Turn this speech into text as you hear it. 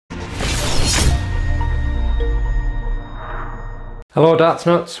Hello Darts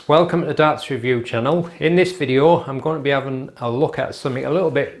Nutz, welcome to the Darts Review channel. In this video I'm going to be having a look at something a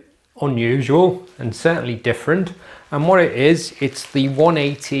little bit unusual and certainly different, and what it is, it's the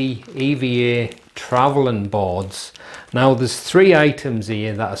 180 EVA travelling boards. Now there's three items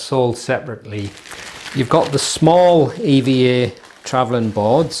here that are sold separately. You've got the small EVA travelling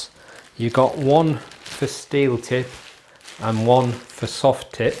boards, you've got one for steel tip and one for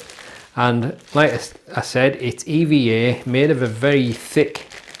soft tip. And like I said, it's EVA, made of a very thick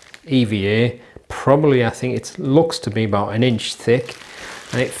EVA, probably I think it looks to be about an inch thick,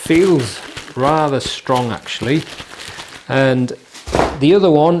 and it feels rather strong actually. And the other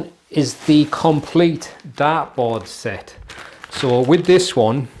one is the complete dartboard set. So with this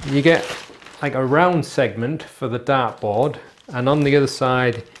one you get like a round segment for the dartboard, and on the other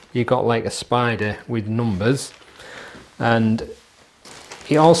side you got like a spider with numbers, and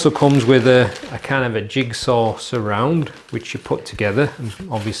it also comes with a kind of a jigsaw surround which you put together and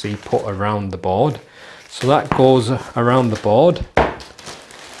obviously put around the board. So that goes around the board,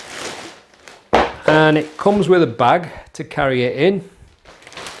 and it comes with a bag to carry it in.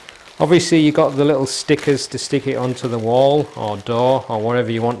 Obviously you got the little stickers to stick it onto the wall or door or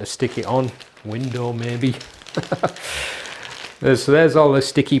whatever you want to stick it on, window maybe. So there's all the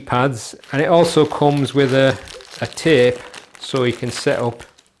sticky pads, and it also comes with a tape so you can set up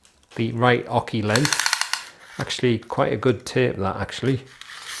the right hockey length. Actually quite a good tape that actually.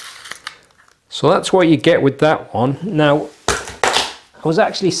 So that's what you get with that one. Now I was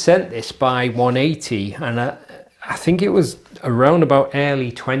actually sent this by 180, and I think it was around about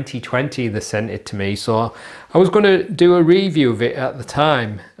early 2020 they sent it to me, so I was going to do a review of it at the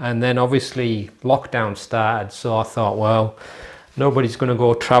time, and then obviously lockdown started, so I thought, well, nobody's going to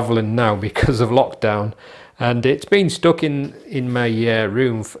go travelling now because of lockdown. And it's been stuck in my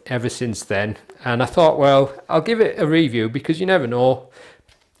room ever since then. And I thought, well, I'll give it a review because you never know.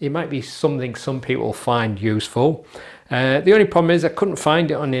 It might be something some people find useful. The only problem is I couldn't find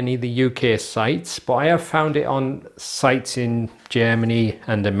it on any of the UK sites, but I have found it on sites in Germany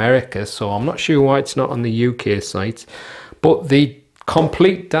and America. So I'm not sure why it's not on the UK sites. But the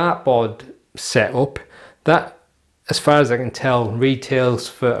complete dartboard setup, that, as far as I can tell, retails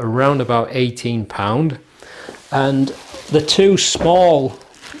for around about £18. And the two small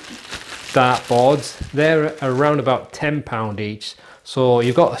dartboards, they're around about £10 each. So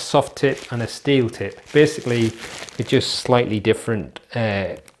you've got a soft tip and a steel tip. Basically it's just slightly different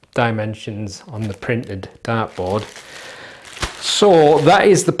dimensions on the printed dartboard. So that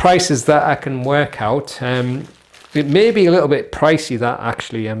is the prices that I can work out. It may be a little bit pricey, that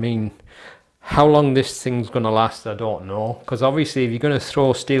actually. I mean, how long this thing's going to last I don't know, because obviously if you're going to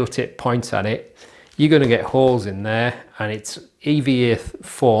throw steel tip points at it, you're going to get holes in there, and it's EVA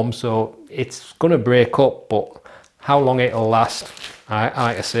foam, so it's going to break up, but how long it'll last, like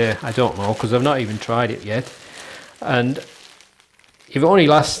I say, I don't know, because I've not even tried it yet. And if it only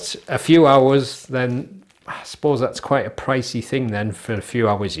lasts a few hours, then I suppose that's quite a pricey thing then for a few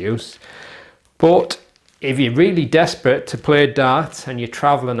hours use. But if you're really desperate to play darts and you're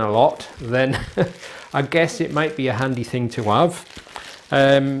traveling a lot, then I guess it might be a handy thing to have.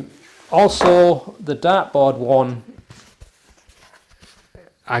 Also, the dartboard one,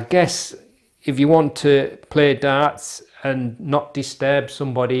 I guess if you want to play darts and not disturb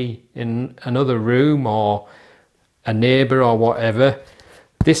somebody in another room or a neighbour or whatever,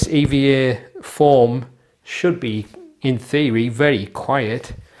 this EVA foam should be, in theory, very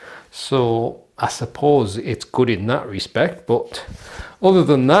quiet. So I suppose it's good in that respect, but other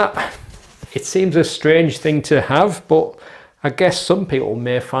than that, it seems a strange thing to have, but I guess some people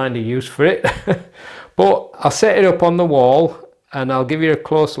may find a use for it. But I'll set it up on the wall and I'll give you a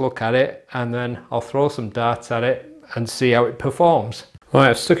close look at it, and then I'll throw some darts at it and see how it performs.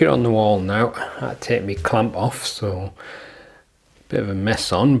 Right, I've stuck it on the wall now. I'll take my clamp off, so a bit of a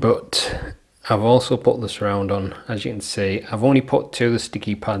mess on, but I've also put the surround on. As you can see, I've only put two of the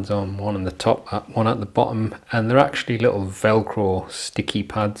sticky pads on, one on the top, one at the bottom, and they're actually little Velcro sticky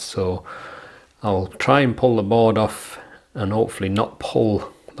pads, so I'll try and pull the board off and hopefully not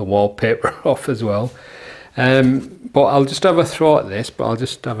pull the wallpaper off as well. But I'll just have a throw at this, but I'll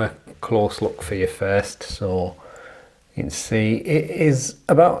just have a close look for you first. So you can see it is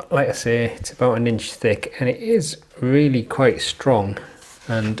about, like I say, it's about an inch thick, and it is really quite strong.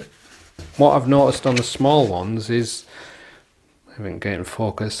 And what I've noticed on the small ones is, I haven't got in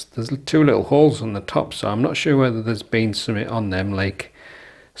focus, there's two little holes on the top, so I'm not sure whether there's been something on them, like,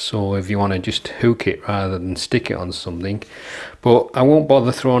 so if you want to just hook it rather than stick it on something. But I won't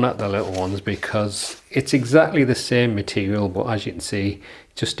bother throwing at the little ones because it's exactly the same material, but as you can see,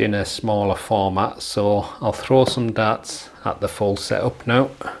 just in a smaller format, so I'll throw some darts at the full setup now.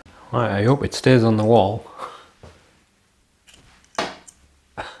 Right, I hope it stays on the wall.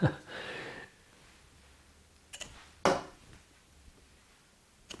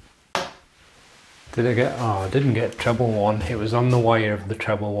 Did I get, oh, I didn't get treble one, it was on the wire of the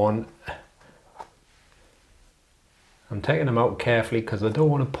treble one. I'm taking them out carefully because I don't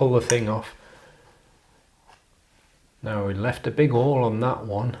want to pull the thing off. Now we left a big hole on that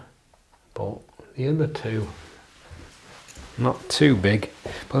one, but the other two, not too big.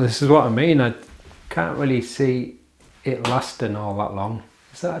 But this is what I mean, I can't really see it lasting all that long.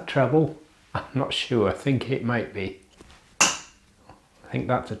 Is that a treble? I'm not sure, I think it might be. I think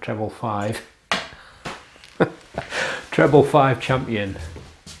that's a treble 5. Treble 5 champion.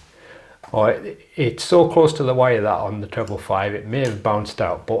 Oh, it's so close to the wire that on the treble 5 it may have bounced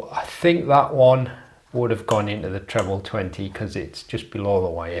out, but I think that one would have gone into the treble 20 because it's just below the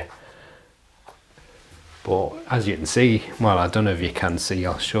wire. But as you can see, well, I don't know if you can see,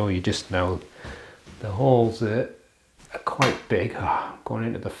 I'll show you just now, the holes are quite big. Oh, going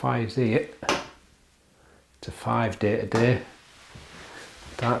into the 5s here. It's a 5 day to day.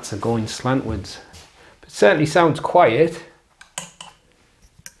 Darts are going slantwards. But it certainly sounds quiet.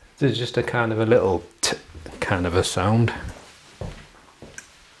 There's just a kind of a little kind of a sound.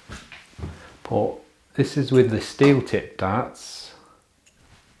 But this is with the steel tip darts.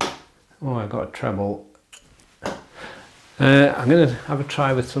 Oh, I got a treble. I'm going to have a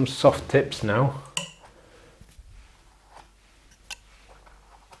try with some soft tips now.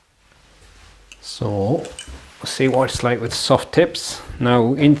 So, we'll see what it's like with soft tips.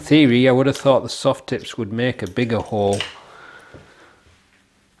 Now, in theory, I would have thought the soft tips would make a bigger hole.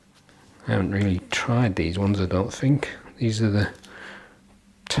 I haven't really tried these ones, I don't think. These are the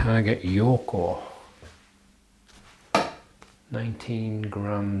Target Yoko. 19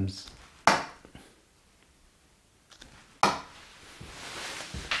 grams.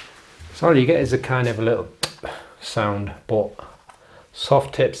 So all you get is a kind of a little sound, but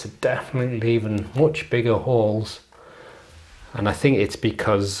soft tips are definitely leaving much bigger holes. And I think it's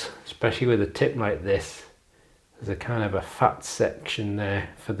because, especially with a tip like this, there's a kind of a fat section there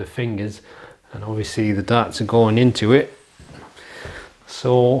for the fingers, and obviously the darts are going into it.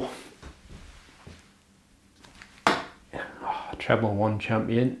 So, treble 1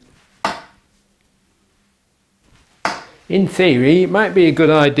 champion. In theory, it might be a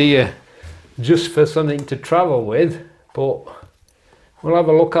good idea just for something to travel with, but we'll have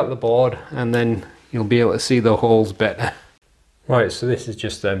a look at the board and then you'll be able to see the holes better. Right, so this is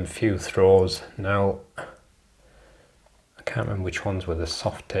just them few throws. Now, I can't remember which ones were the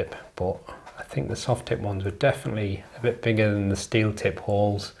soft tip, but I think the soft tip ones were definitely a bit bigger than the steel tip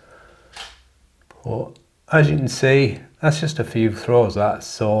holes. But as you can see, that's just a few throws, that,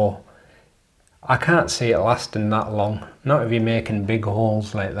 so I can't see it lasting that long, not if you're making big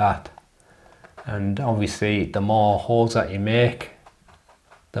holes like that. And obviously the more holes that you make,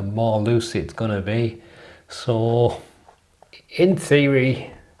 the more loose it's going to be. So in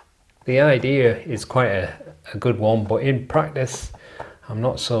theory the idea is quite a good one, but in practice I'm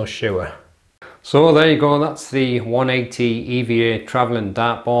not so sure. So there you go, that's the 180 EVA travelling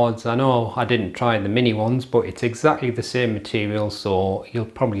dartboards. I know I didn't try the mini ones, but it's exactly the same material, so you'll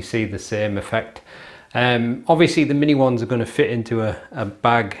probably see the same effect. Obviously the mini ones are going to fit into a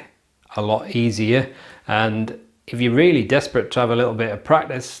bag a lot easier, and if you're really desperate to have a little bit of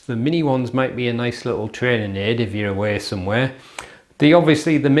practice, the mini ones might be a nice little training aid if you're away somewhere.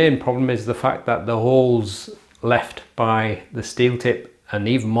 Obviously the main problem is the fact that the holes left by the steel tip, and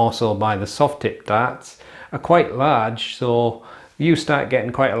even more so by the soft tip darts, are quite large, so you start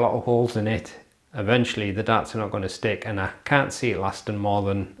getting quite a lot of holes in it. Eventually the darts are not going to stick, and I can't see it lasting more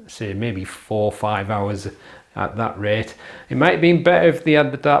than, say, maybe 4 or 5 hours at that rate. It might have been better if they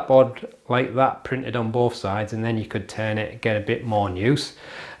had the dartboard like that printed on both sides, and then you could turn it and get a bit more use.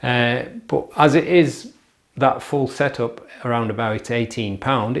 But as it is, that full setup around about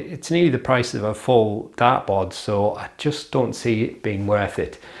 £18, it's nearly the price of a full dartboard, so I just don't see it being worth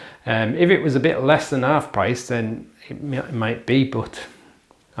it. If it was a bit less than half price, then it might be, but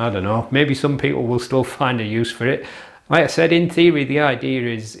I don't know, maybe some people will still find a use for it. Like I said, in theory the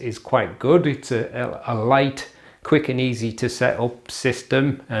idea is quite good. It's a light, quick and easy to set up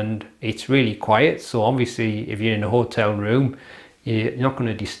system, and it's really quiet, so obviously if you're in a hotel room you're not going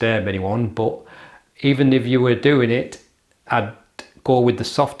to disturb anyone. But even if you were doing it, I'd go with the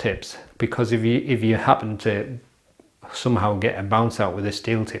soft tips, because if you happen to somehow get a bounce out with a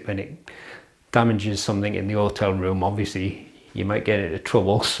steel tip and it damages something in the hotel room, obviously you might get into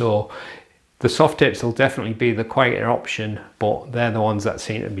trouble. So The soft tips will definitely be the quieter option, but they're the ones that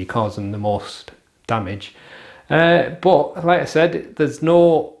seem to be causing the most damage. But like I said, there's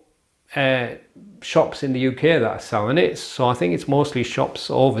no shops in the UK that are selling it, so I think it's mostly shops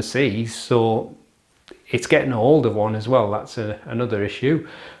overseas, so it's getting a hold of one as well. That's another issue.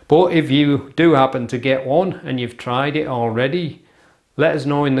 But if you do happen to get one and you've tried it already, let us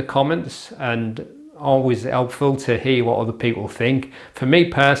know in the comments, and always helpful to hear what other people think. For me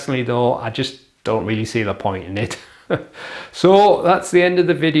personally though, I just don't really see the point in it. So that's the end of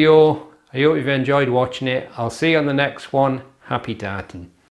the video. I hope you've enjoyed watching it. I'll see you on the next one. Happy darting.